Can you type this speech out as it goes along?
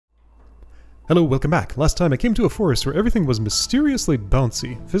Hello, welcome back. Last time I came to a forest where everything was mysteriously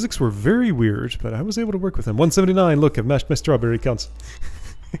bouncy. Physics were very weird, but I was able to work with them. 179, look, I've matched my strawberry counts.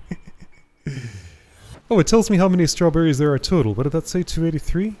 Oh, it tells me how many strawberries there are total. What did that say,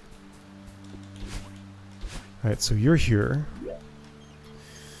 283? Alright, so you're here.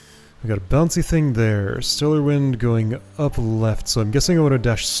 We got a bouncy thing there. Stellar wind going up left, so I'm guessing I want to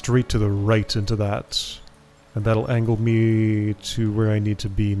dash straight to the right into that. And that'll angle me to where I need to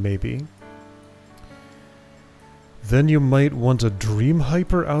be, maybe. Then you might want a Dream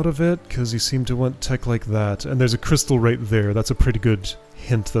Hyper out of it, because you seem to want tech like that. And there's a crystal right there. That's a pretty good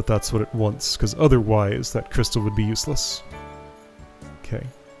hint that that's what it wants, because otherwise that crystal would be useless. Okay.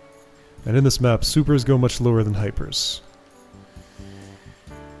 And in this map, supers go much lower than hypers.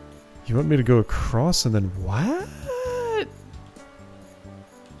 You want me to go across and then what?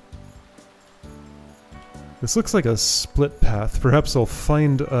 This looks like a split path. Perhaps I'll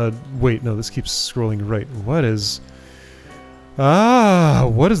find a... Wait, no, this keeps scrolling right. What is... Ah,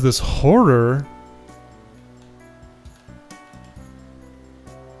 what is this horror?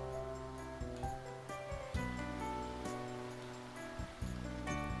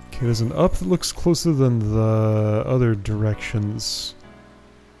 Okay, there's an up that looks closer than the other directions.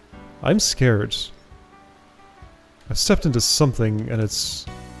 I'm scared. I've stepped into something and it's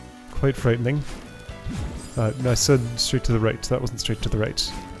quite frightening. I said straight to the right. That wasn't straight to the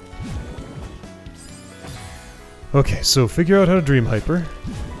right. Okay, so figure out how to Dream Hyper.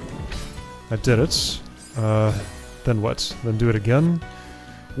 I did it. Then what? Then do it again?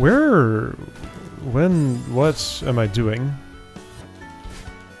 Where... When... What am I doing?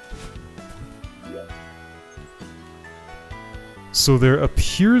 So there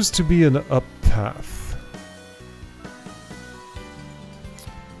appears to be an up path.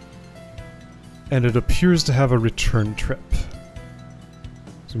 And it appears to have a return trip.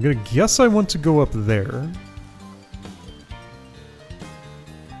 So I'm gonna guess I want to go up there.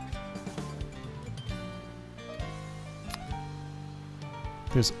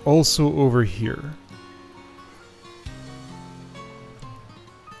 There's also over here.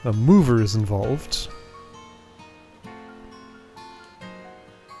 A mover is involved.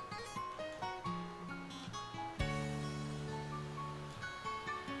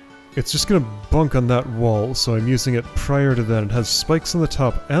 It's just gonna bunk on that wall, so I'm using it prior to that. It has spikes on the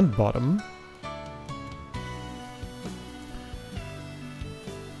top and bottom.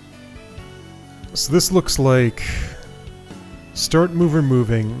 So this looks like... Start mover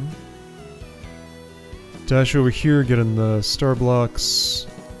moving. Dash over here, get in the star blocks.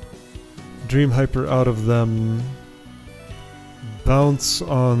 Dream Hyper out of them. Bounce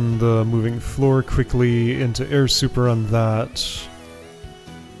on the moving floor quickly into Air Super on that.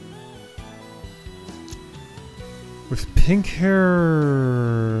 With pink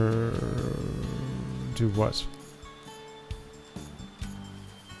hair... do what?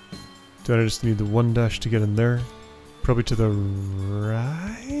 Do I just need the one dash to get in there? Probably to the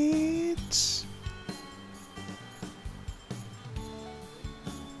right?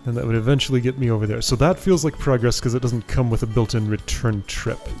 And that would eventually get me over there. So that feels like progress because it doesn't come with a built-in return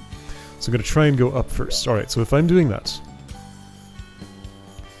trip. So I'm going to try and go up first. Alright, so if I'm doing that...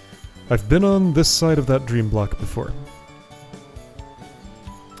 I've been on this side of that dream block before.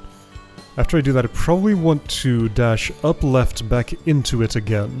 After I do that, I probably want to dash up left back into it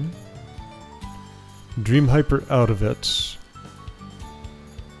again. Dream Hyper out of it.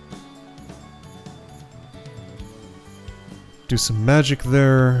 Do some magic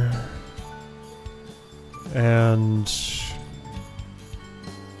there. And...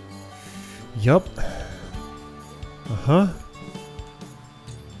 Yup. Uh-huh.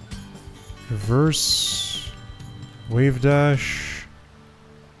 Reverse. Wave dash.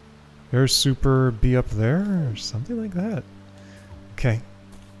 Air Super, be up there, or something like that. Okay.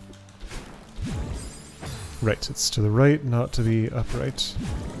 Right, it's to the right, not to the upright.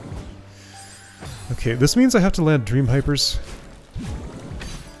 Okay, this means I have to land Dream Hypers.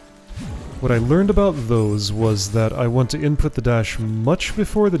 What I learned about those was that I want to input the dash much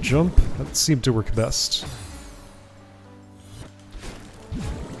before the jump. That seemed to work best.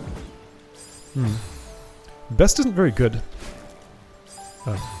 Best isn't very good.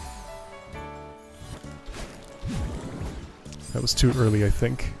 Oh. That was too early, I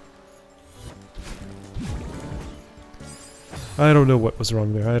think. I don't know what was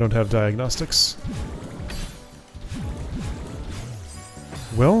wrong there. I don't have diagnostics.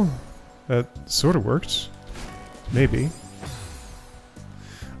 Well, that sort of worked. Maybe.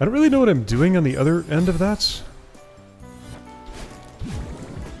 I don't really know what I'm doing on the other end of that.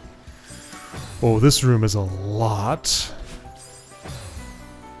 Oh, this room is a lot.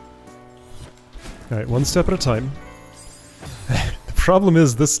 Alright, one step at a time. The problem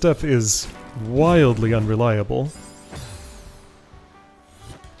is, this step is wildly unreliable.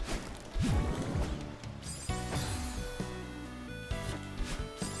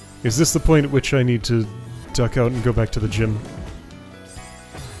 Is this the point at which I need to duck out and go back to the gym?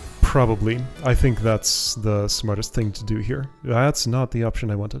 Probably. I think that's the smartest thing to do here. That's not the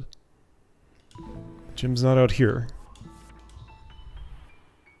option I wanted. Gym's not out here.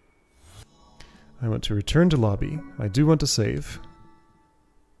 I want to return to lobby. I do want to save.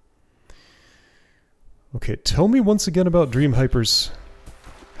 Okay, tell me once again about Dream Hypers.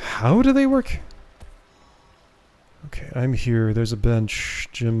 How do they work? Okay, I'm here. There's a bench.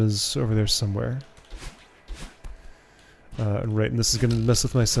 Gym is over there somewhere. Right, and this is going to mess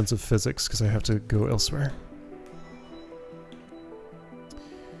with my sense of physics because I have to go elsewhere.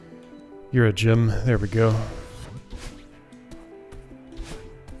 You're a gym. There we go.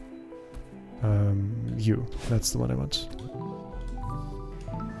 You. That's the one I want.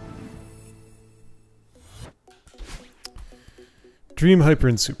 Dream Hyper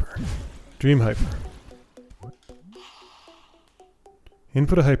and Super. Dream Hyper.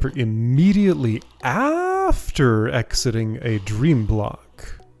 Input a hyper immediately after exiting a dream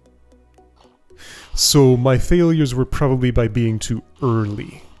block. So my failures were probably by being too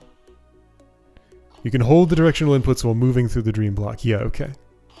early. You can hold the directional inputs while moving through the dream block. Yeah, okay.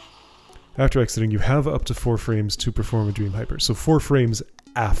 After exiting, you have up to 4 frames to perform a dream hyper. So 4 frames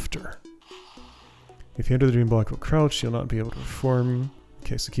after. If you enter the dream block while crouched, you'll not be able to perform.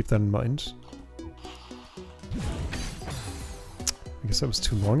 Okay, so keep that in mind. I guess that was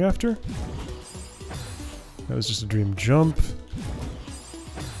too long after? That was just a dream jump.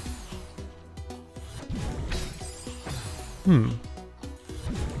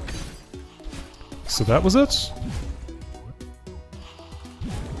 So that was it?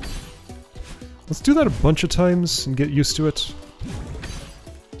 Let's do that a bunch of times and get used to it.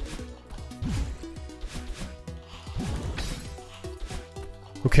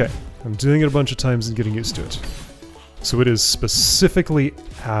 Okay, I'm doing it a bunch of times and getting used to it. So it is specifically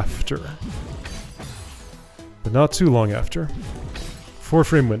after. But not too long after. 4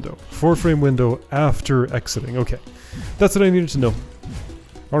 frame window. 4 frame window after exiting. Okay. That's what I needed to know.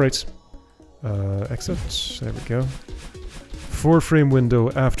 Alright. Exit. There we go. 4 frame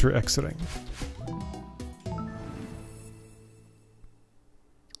window after exiting.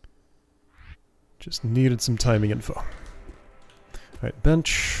 Just needed some timing info. Alright,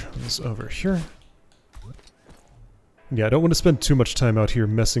 bench is over here. Yeah, I don't want to spend too much time out here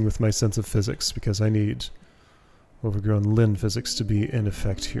messing with my sense of physics, because I need Overgrown Linn physics to be in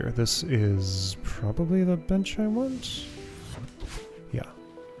effect here. This is probably the bench I want? Yeah.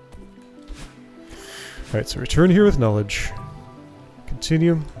 Alright, so return here with knowledge.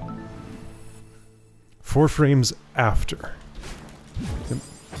 Continue. 4 frames after.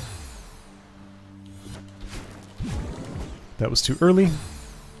 That was too early.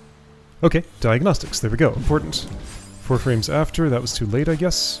 Okay, diagnostics, there we go, important. 4 frames after, that was too late, I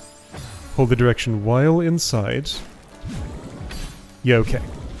guess. Hold the direction while inside. Yeah, okay.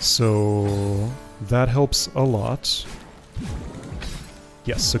 So that helps a lot.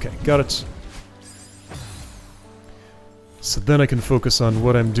 Yes, okay, got it. So then I can focus on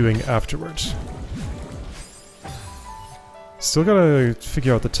what I'm doing afterwards. Still gotta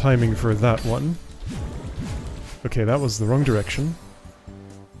figure out the timing for that one. Okay, that was the wrong direction.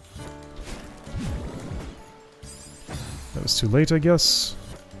 That was too late, I guess.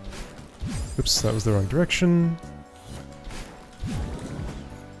 Oops, that was the wrong direction.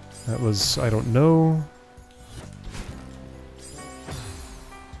 That was... I don't know.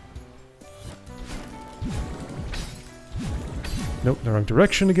 Nope, the wrong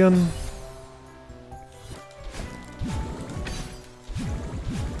direction again.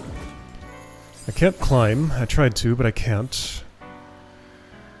 I can't climb. I tried to, but I can't.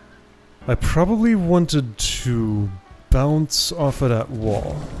 I probably wanted to bounce off of that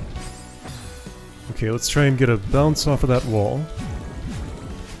wall. Okay, let's try and get a bounce off of that wall.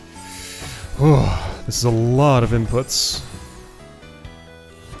 Oh, this is a lot of inputs.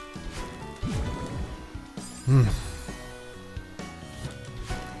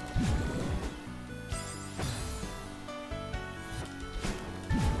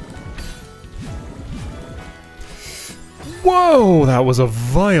 Whoa, that was a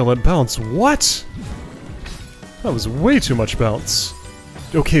violent bounce. What? That was way too much bounce.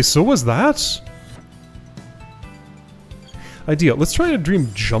 Okay, so was that? Ideal. Let's try a dream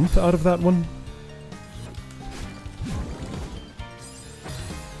jump out of that one.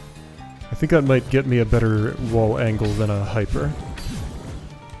 I think that might get me a better wall angle than a hyper.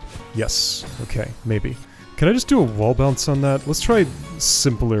 Yes. Okay, maybe. Can I just do a wall bounce on that? Let's try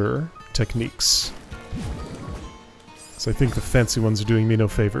simpler techniques. So I think the fancy ones are doing me no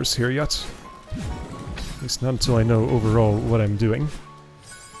favors here yet. At least not until I know overall what I'm doing.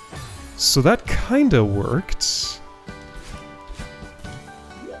 So that kinda worked.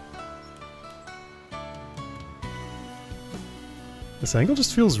 This angle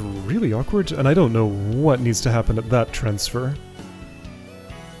just feels really awkward, and I don't know what needs to happen at that transfer.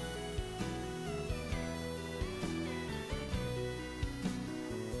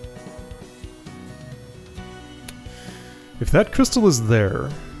 If that crystal is there...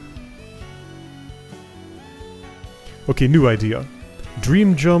 Okay, new idea.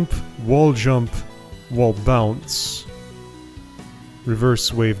 Dream jump, wall bounce,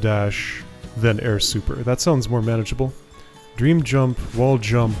 reverse wave dash, then air super. That sounds more manageable. Dream jump, wall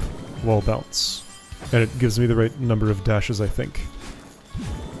bounce. And it gives me the right number of dashes, I think.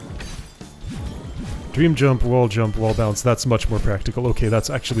 Dream jump, wall bounce. That's much more practical. Okay, that's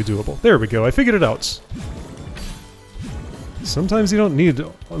actually doable. There we go, I figured it out. Sometimes you don't need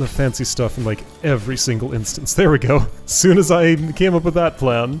the fancy stuff in, like, every single instance. There we go. As soon as I came up with that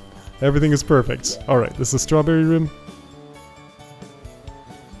plan, everything is perfect. Alright, this is the strawberry room.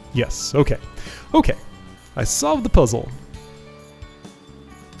 Yes, okay. Okay. I solved the puzzle.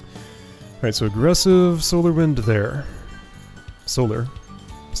 Alright, so aggressive solar wind there. Solar.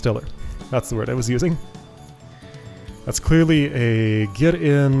 Stellar. That's the word I was using. That's clearly a get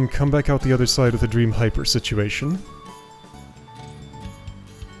in, come back out the other side with a dream hyper situation.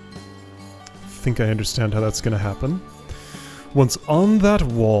 I think I understand how that's going to happen. Once on that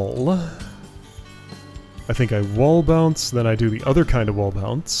wall, I think I wall bounce, then I do the other kind of wall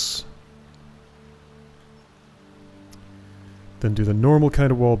bounce. Then do the normal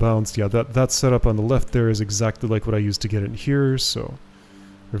kind of wall bounce. Yeah, that setup on the left there is exactly like what I used to get in here, so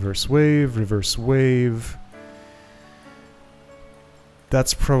reverse wave, reverse wave.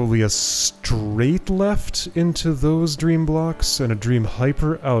 That's probably a straight left into those dream blocks and a dream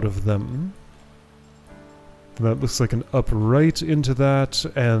hyper out of them. That looks like an upright into that,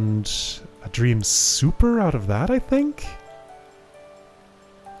 and a dream super out of that, I think?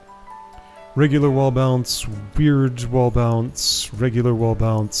 Regular wall bounce, weird wall bounce, regular wall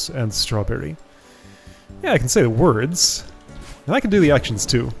bounce, and strawberry. Yeah, I can say the words. And I can do the actions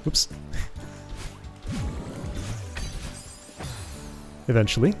too. Oops.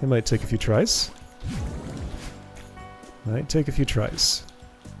 Eventually. It might take a few tries. Might take a few tries.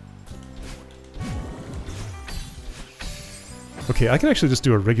 Okay, I can actually just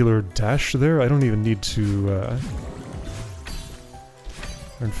do a regular dash there. I don't even need to,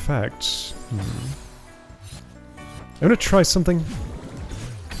 in fact... I'm gonna try something.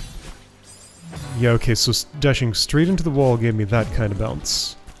 Yeah, okay, so dashing straight into the wall gave me that kind of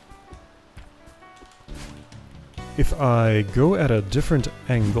bounce. If I go at a different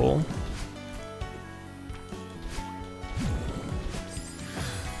angle...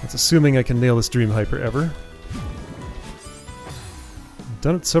 That's assuming I can nail this dream hyper ever.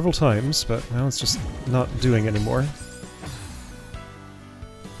 Done it several times, but now it's just not doing anymore.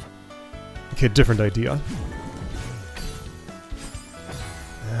 Okay, different idea.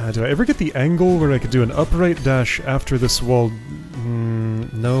 Do I ever get the angle where I could do an upright dash after this wall?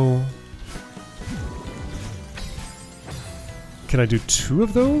 No. Can I do two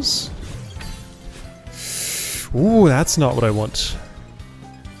of those? Ooh, that's not what I want.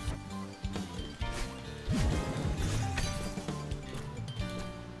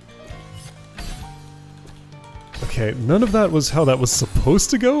 Okay, none of that was how that was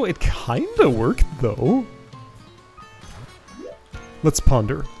supposed to go. It kinda worked, though. Let's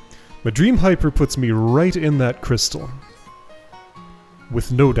ponder. My dream hyper puts me right in that crystal.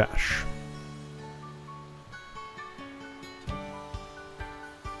 With no dash.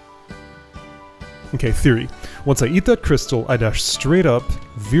 Okay, theory. Once I eat that crystal, I dash straight up,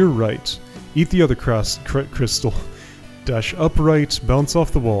 veer right, eat the other crystal, dash upright, bounce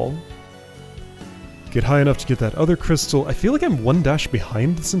off the wall, get high enough to get that other crystal. I feel like I'm one dash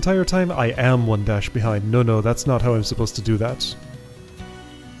behind this entire time. I am one dash behind. No, that's not how I'm supposed to do that.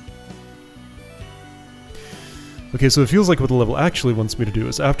 Okay, so it feels like what the level actually wants me to do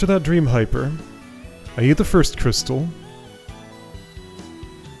is after that dream hyper, I eat the first crystal,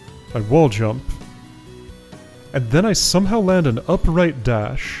 I wall jump, and then I somehow land an upright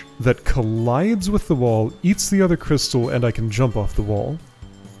dash that collides with the wall, eats the other crystal, and I can jump off the wall.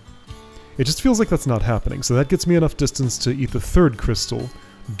 It just feels like that's not happening, so that gets me enough distance to eat the third crystal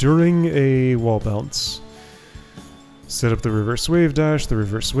during a wall bounce. Set up the reverse wave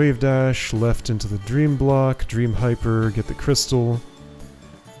dash, left into the dream block, dream hyper, get the crystal.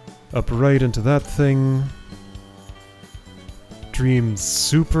 Upright into that thing. Dream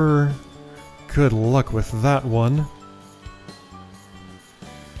super. Good luck with that one.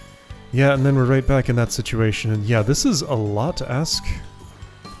 Yeah, and then we're right back in that situation, and yeah, this is a lot to ask.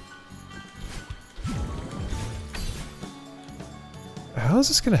 How is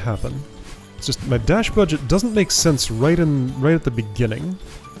this gonna happen? It's just my dash budget doesn't make sense right at the beginning.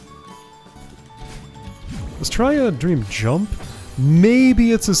 Let's try a dream jump.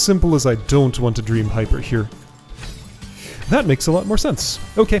 Maybe it's as simple as I don't want to dream hyper here. That makes a lot more sense.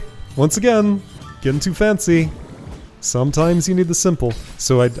 Okay, once again, getting too fancy. Sometimes you need the simple,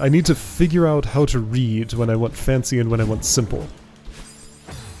 so I need to figure out how to read when I want fancy and when I want simple.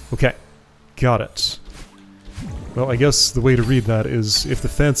 Okay, got it. Well, I guess the way to read that is if the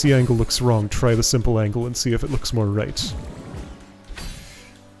fancy angle looks wrong, try the simple angle and see if it looks more right.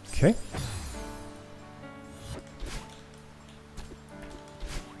 Okay.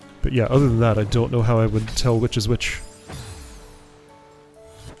 But yeah, other than that, I don't know how I would tell which is which.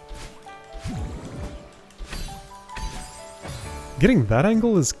 Getting that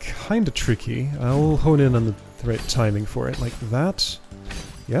angle is kinda tricky. I'll hone in on the right timing for it, like that.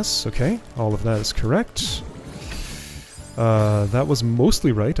 Yes, okay, all of that is correct. That was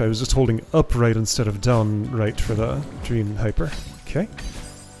mostly right. I was just holding up right instead of down right for the dream hyper. Okay.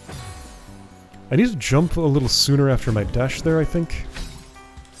 I need to jump a little sooner after my dash there, I think.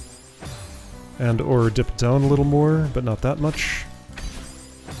 And or dip down a little more, but not that much.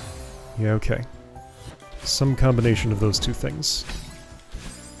 Yeah, okay. Some combination of those two things.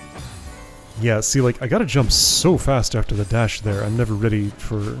 Yeah, see, like, I gotta jump so fast after the dash there, I'm never ready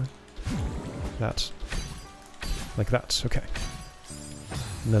for that. Like that, okay.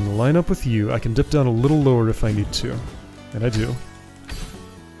 And then line up with you. I can dip down a little lower if I need to. And I do.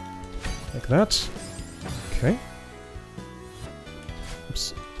 Like that. Okay.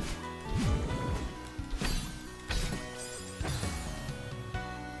 Oops.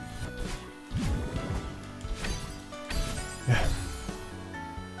 Yeah.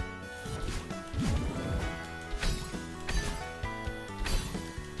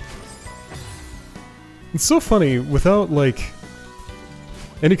 It's so funny, without, like,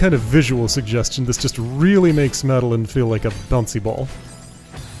 any kind of visual suggestion, this just really makes Madeline feel like a bouncy ball.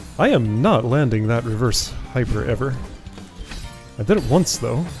 I am not landing that reverse hyper ever. I did it once,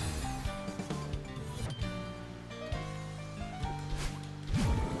 though.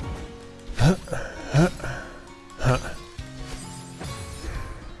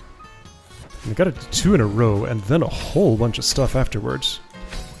 I got it 2 in a row, and then a whole bunch of stuff afterwards.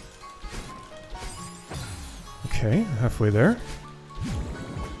 Okay, halfway there.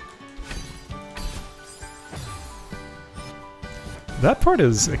 That part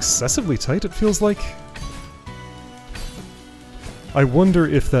is excessively tight, it feels like. I wonder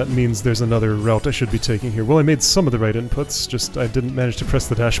if that means there's another route I should be taking here. Well, I made some of the right inputs, just I didn't manage to press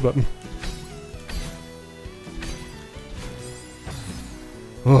the dash button.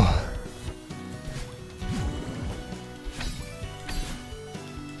 Oh.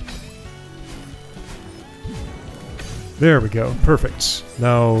 There we go, perfect.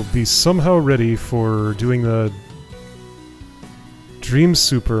 Now be somehow ready for doing the Dream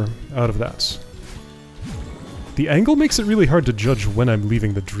Super out of that. The angle makes it really hard to judge when I'm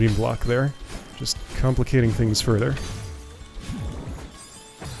leaving the dream block there, just complicating things further.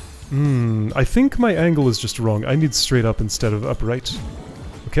 I think my angle is just wrong. I need straight up instead of upright.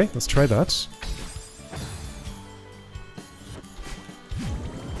 Okay, let's try that.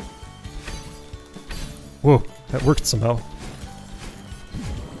 Whoa. That worked somehow.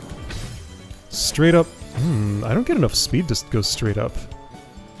 Straight up. I don't get enough speed to go straight up.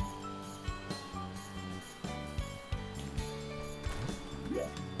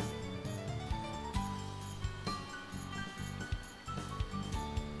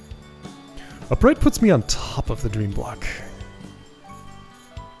 Upright puts me on top of the dream block.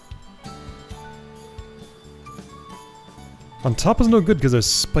 On top is no good because there's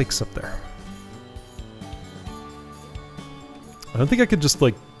spikes up there. I don't think I could just,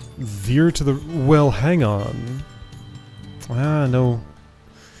 like, veer to the... Well, hang on. Ah, no.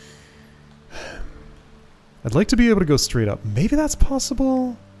 I'd like to be able to go straight up. Maybe that's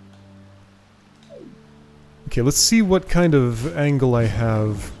possible? Okay, let's see what kind of angle I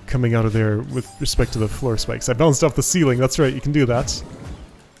have coming out of there with respect to the floor spikes. I bounced off the ceiling, that's right, you can do that.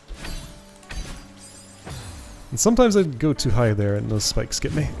 And sometimes I go too high there and those spikes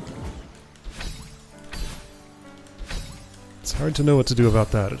get me. It's hard to know what to do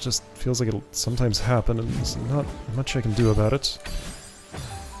about that. It just feels like it'll sometimes happen and there's not much I can do about it.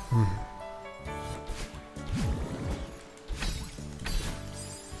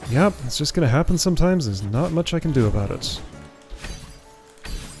 Yep, it's just gonna happen sometimes. There's not much I can do about it.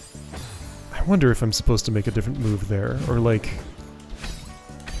 I wonder if I'm supposed to make a different move there, or like...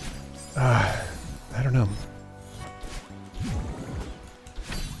 I don't know.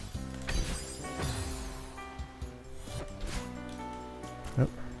 Yep.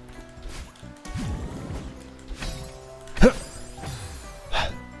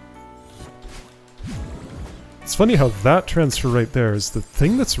 It's funny how that transfer right there is the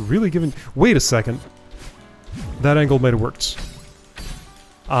thing that's really giving... Wait a second. That angle might have worked.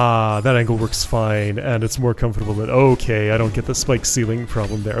 Ah, that angle works fine, and it's more comfortable than... Okay, I don't get the spike ceiling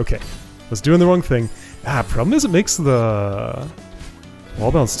problem there. Okay, I was doing the wrong thing. Ah, problem is it makes the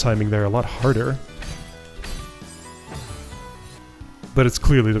wall bounce timing there a lot harder. But it's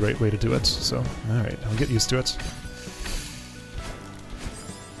clearly the right way to do it, so... Alright, I'll get used to it.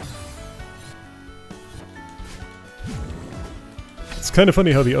 It's kind of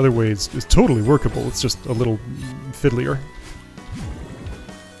funny how the other way is totally workable, it's just a little fiddlier.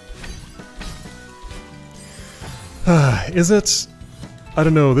 Is it? I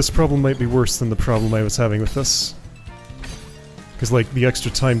don't know, this problem might be worse than the problem I was having with this. Because, like, the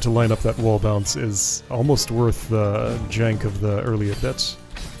extra time to line up that wall bounce is almost worth the jank of the earlier bit.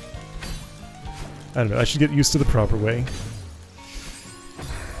 I don't know, I should get used to the proper way.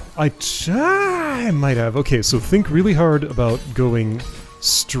 I might have. Okay, so think really hard about going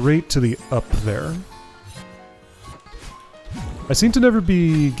straight to the up there. I seem to never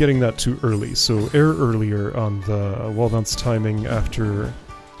be getting that too early, so err earlier on the wall bounce timing after,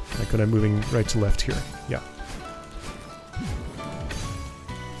 like when I'm moving right to left here. Yeah.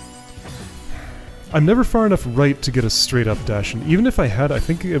 I'm never far enough right to get a straight up dash, and even if I had, I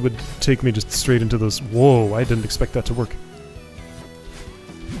think it would take me just straight into those... Whoa, I didn't expect that to work.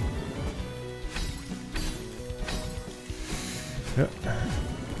 Yeah.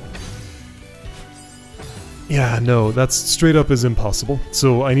 Yeah, no, that's straight up is impossible.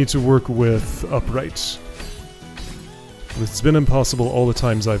 So I need to work with upright. It's been impossible all the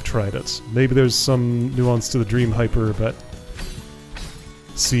times I've tried it. Maybe there's some nuance to the Dream Hyper, but...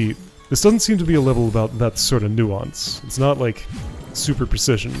 See, this doesn't seem to be a level about that sort of nuance. It's not like super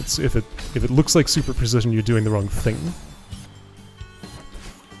precision. It's if it looks like super precision, you're doing the wrong thing.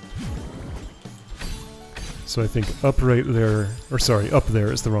 So I think upright there, or sorry, up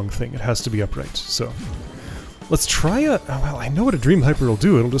there is the wrong thing. It has to be upright, so... Let's try a... Oh, well, I know what a Dream Hyper will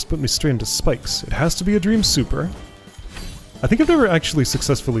do. It'll just put me straight into spikes. It has to be a Dream Super. I think I've never actually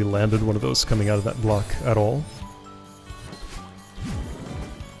successfully landed one of those coming out of that block at all.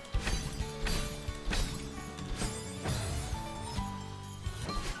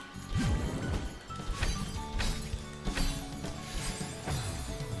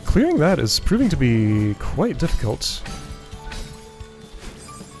 Clearing that is proving to be quite difficult.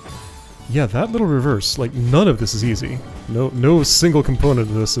 Yeah, that little reverse, like, none of this is easy. No single component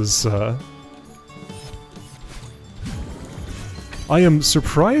of this is, I am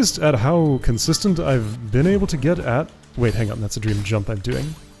surprised at how consistent I've been able to get at... Wait, hang on, that's a dream jump I'm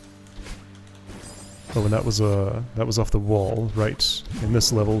doing. Oh, and that was off the wall, right. In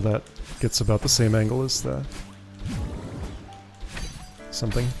this level, that gets about the same angle as the...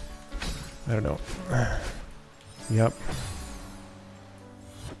 something. I don't know. Yep.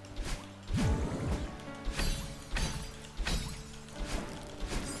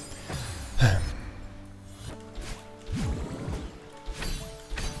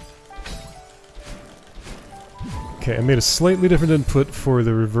 Okay, I made a slightly different input for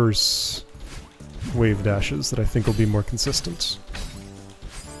the reverse wave dashes that I think will be more consistent.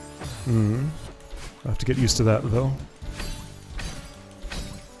 I'll have to get used to that, though.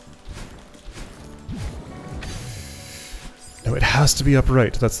 No, it has to be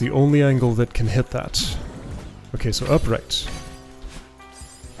upright. That's the only angle that can hit that. Okay, so upright.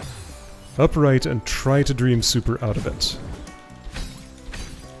 Upright and try to Dream Super out of it.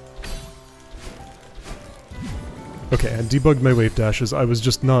 Okay, I debugged my wave dashes. I was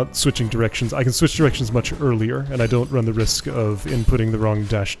just not switching directions. I can switch directions much earlier, and I don't run the risk of inputting the wrong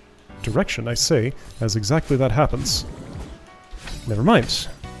dash direction, I say, as exactly that happens. Never mind.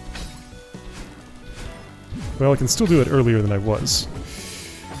 Well, I can still do it earlier than I was.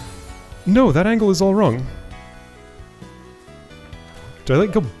 No, that angle is all wrong. Do I,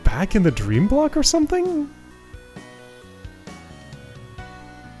 like, go back in the dream block or something?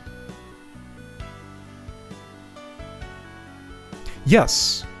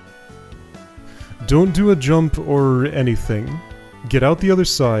 Yes. Don't do a jump or anything. Get out the other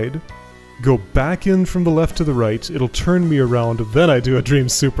side. Go back in from the left to the right. It'll turn me around. Then I do a Dream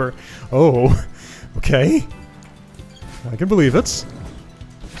Super. Oh, okay. I can believe it.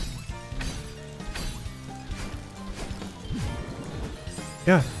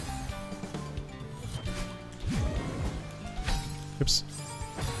 Yeah. Oops.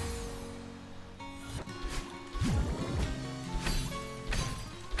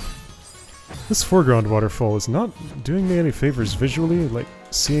 This foreground waterfall is not doing me any favors visually, like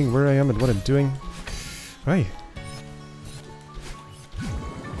seeing where I am and what I'm doing. Aye.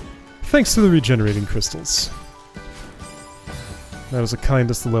 Thanks to the regenerating crystals. That was a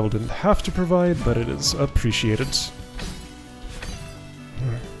kindness the level didn't have to provide, but it is appreciated.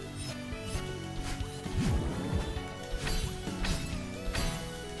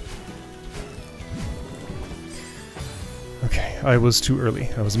 Okay, I was too early.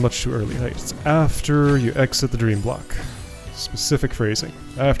 I was much too early. Right, it's after you exit the dream block. Specific phrasing.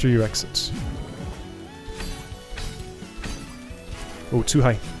 After you exit. Oh, too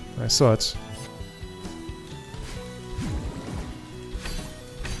high. I saw it.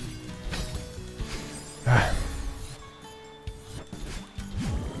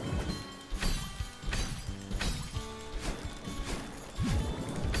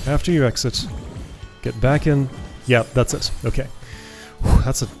 After you exit, get back in. Yeah, that's it. Okay. Whew,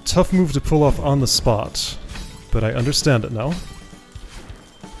 that's a tough move to pull off on the spot, but I understand it now.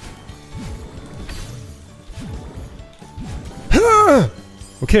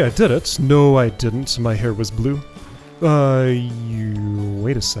 Okay, I did it. No, I didn't. My hair was blue.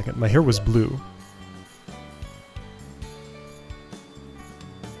 Wait a second. My hair was blue.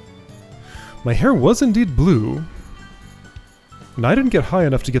 My hair was indeed blue. And I didn't get high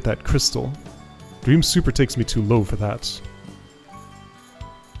enough to get that crystal. Dream Super takes me too low for that.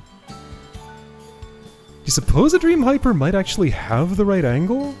 Do you suppose a Dream Hyper might actually have the right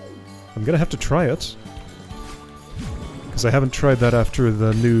angle? I'm gonna have to try it. Because I haven't tried that after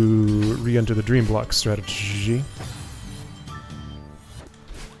the new re-enter the Dream Block strategy.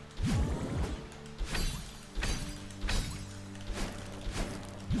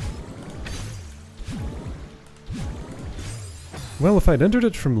 Well, if I'd entered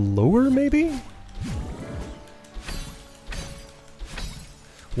it from lower, maybe?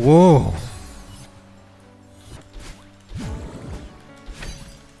 Whoa!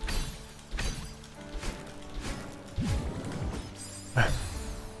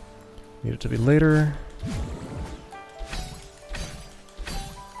 Need it to be later.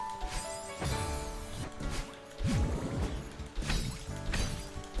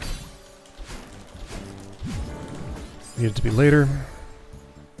 Need it to be later.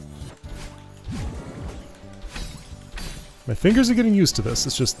 My fingers are getting used to this,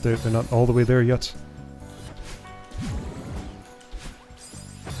 it's just they're not all the way there yet.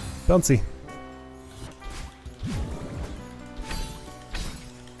 Bouncy.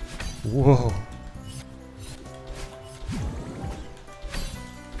 Whoa.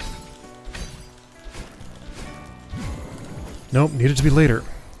 Nope, needed to be later.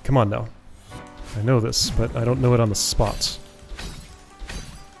 Come on now. I know this, but I don't know it on the spot.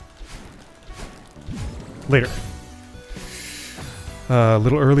 Later. A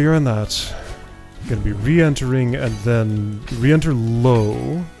little earlier on that. Gonna be re-entering and then re-enter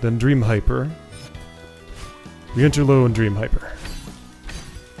low, then Dream Hyper. Re-enter low and Dream Hyper.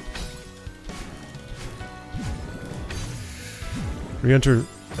 Re-enter...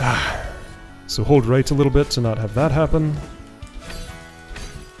 So hold right a little bit to not have that happen.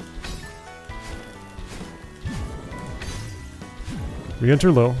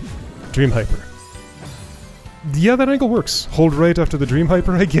 Re-enter low, Dream Hyper. Yeah, that angle works. Hold right after the Dream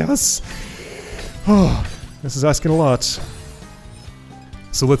Hyper, I guess. Oh, this is asking a lot.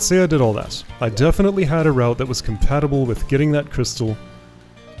 So let's say I did all that. I definitely had a route that was compatible with getting that crystal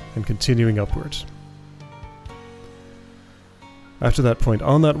and continuing upward. After that point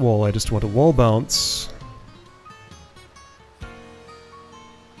on that wall, I just want a wall bounce.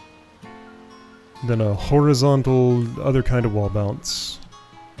 Then a horizontal, other kind of wall bounce.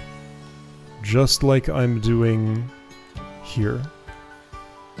 Just like I'm doing here.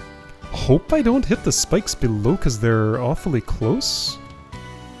 Hope I don't hit the spikes below because they're awfully close.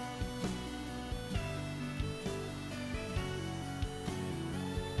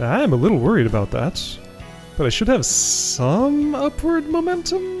 I'm a little worried about that. But I should have some upward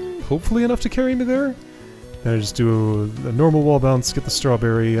momentum, hopefully enough to carry me there. Then I just do a normal wall bounce, get the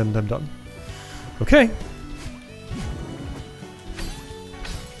strawberry, and I'm done. Okay.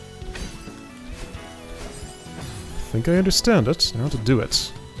 I think I understand it. Now to do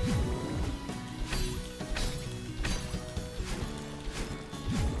it.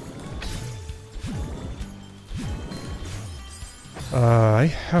 I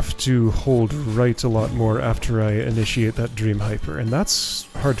have to hold right a lot more after I initiate that Dream Hyper, and that's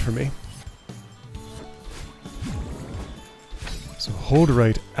hard for me. So hold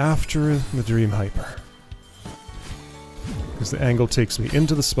right after the Dream Hyper. Because the angle takes me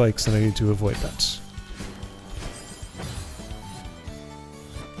into the spikes and I need to avoid that.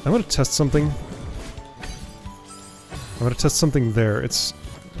 I want to test something. I want to test something there. It's...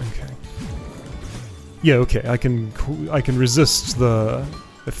 okay. Yeah, okay, I can resist the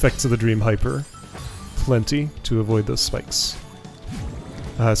effects of the Dream Hyper plenty to avoid those spikes.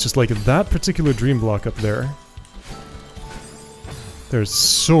 It's just like that particular dream block up there. There's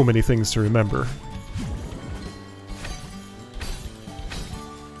so many things to remember.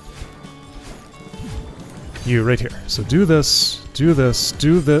 You right here. So do this, do this,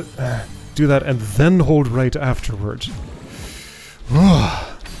 do that, and then hold right afterward.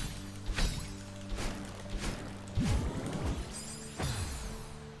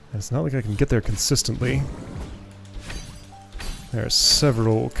 It's not like I can get there consistently. There are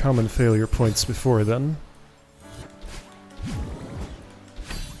several common failure points before then.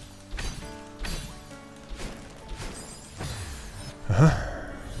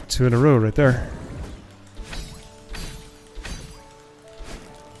 Two in a row right there.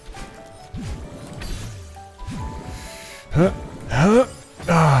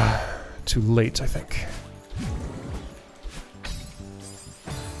 Too late, I think.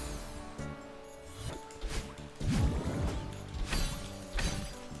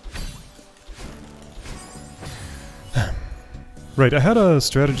 Right, I had a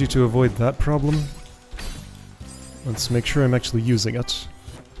strategy to avoid that problem. Let's make sure I'm actually using it.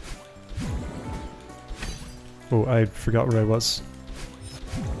 Oh, I forgot where I was.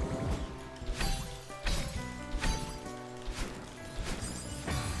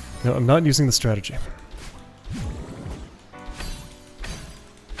 No, I'm not using the strategy.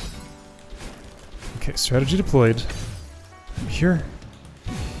 Okay, strategy deployed. I'm here.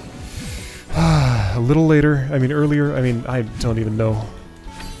 A little later, I mean earlier, I mean, I don't even know.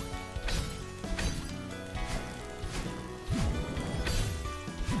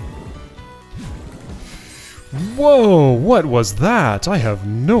 Whoa, what was that? I have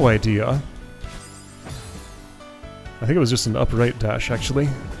no idea. I think it was just an upright dash, actually.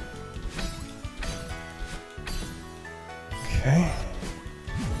 Okay.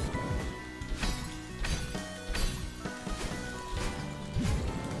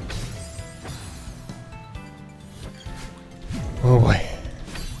 Oh boy.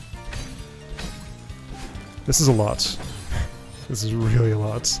 This is a lot. This is really a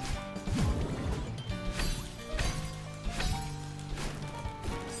lot.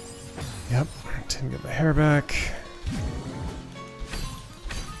 Yep, didn't get my hair back.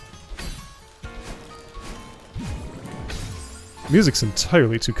 Music's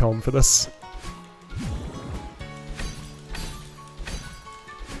entirely too calm for this.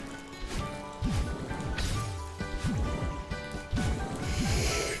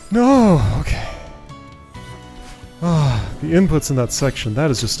 No! Okay. The inputs in that section, that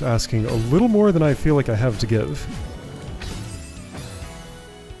is just asking a little more than I feel like I have to give.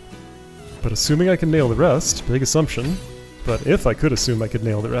 But assuming I can nail the rest, big assumption, but if I could assume I could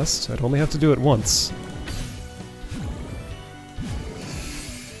nail the rest, I'd only have to do it once.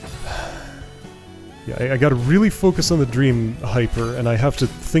 Yeah, I gotta really focus on the Dream Hyper, and I have to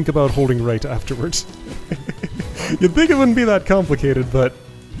think about holding right afterwards. You'd think it wouldn't be that complicated, but...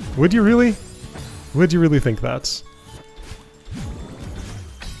 would you really? Would you really think that?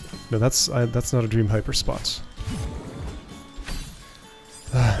 No, that's not a Dream Hyper spot.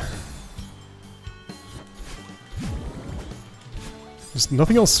 Just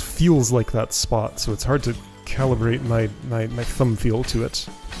nothing else feels like that spot, so it's hard to calibrate my thumb feel to it.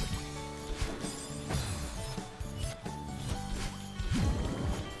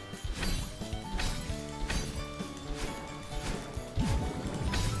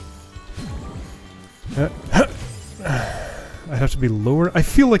 I have to be lower. I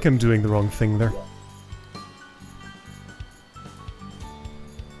feel like I'm doing the wrong thing there.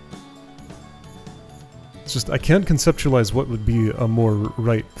 It's just, I can't conceptualize what would be a more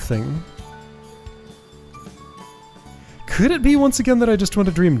right thing. Could it be, once again, that I just want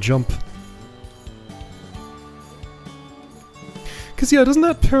to dream jump? Because, yeah, doesn't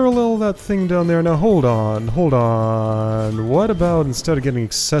that parallel that thing down there? Now, hold on, hold on. What about, instead of getting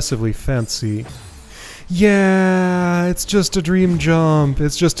excessively fancy... yeah, it's just a dream jump.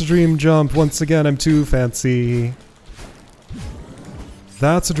 It's just a dream jump. Once again, I'm too fancy.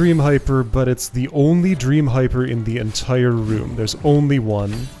 That's a Dream Hyper, but it's the only Dream Hyper in the entire room. There's only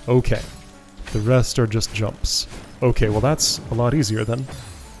one. Okay. The rest are just jumps. Okay, well that's a lot easier then.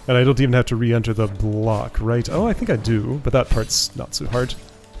 And I don't even have to re-enter the block, right? Oh, I think I do, but that part's not so hard.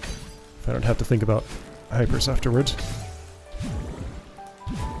 If I don't have to think about hypers afterward.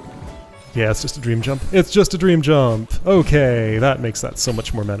 Yeah, it's just a dream jump. It's just a dream jump! Okay, that makes that so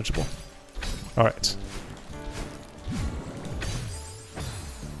much more manageable. Alright.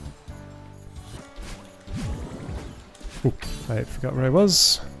 Ooh, I forgot where I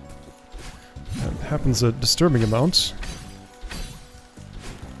was. That happens a disturbing amount.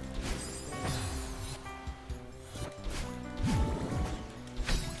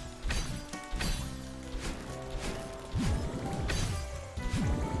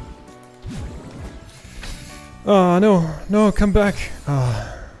 Oh, no, no, come back.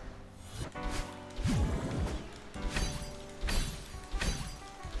 Ah.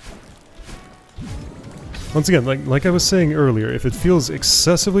 Once again, like I was saying earlier, if it feels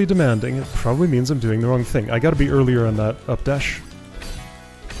excessively demanding, it probably means I'm doing the wrong thing. I gotta be earlier on that up dash.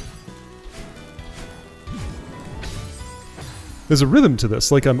 There's a rhythm to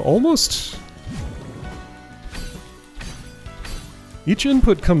this, like I'm almost... Each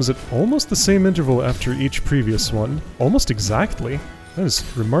input comes at almost the same interval after each previous one. Almost exactly. That is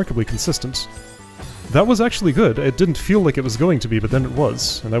remarkably consistent. That was actually good. It didn't feel like it was going to be, but then it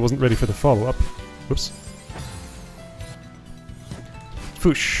was, and I wasn't ready for the follow-up. Whoops.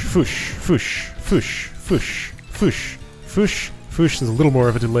 Foosh, foosh, foosh, foosh, foosh, foosh, foosh, foosh. There's a little more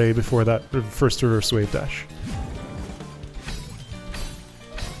of a delay before that first reverse wave dash.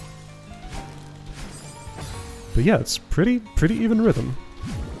 But yeah, it's pretty even rhythm.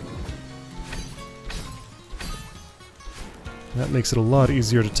 That makes it a lot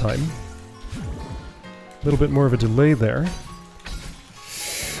easier to time. A little bit more of a delay there.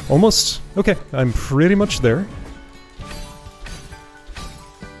 Almost. Okay, I'm pretty much there.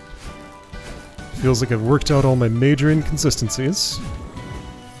 Feels like I've worked out all my major inconsistencies.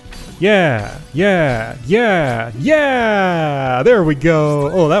 Yeah! Yeah! Yeah! Yeah! There we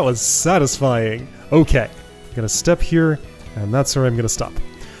go! Oh, that was satisfying. Okay. I'm gonna step here, and that's where I'm gonna stop.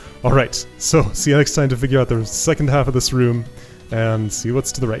 Alright, so see you next time to figure out the second half of this room, and see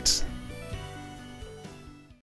what's to the right.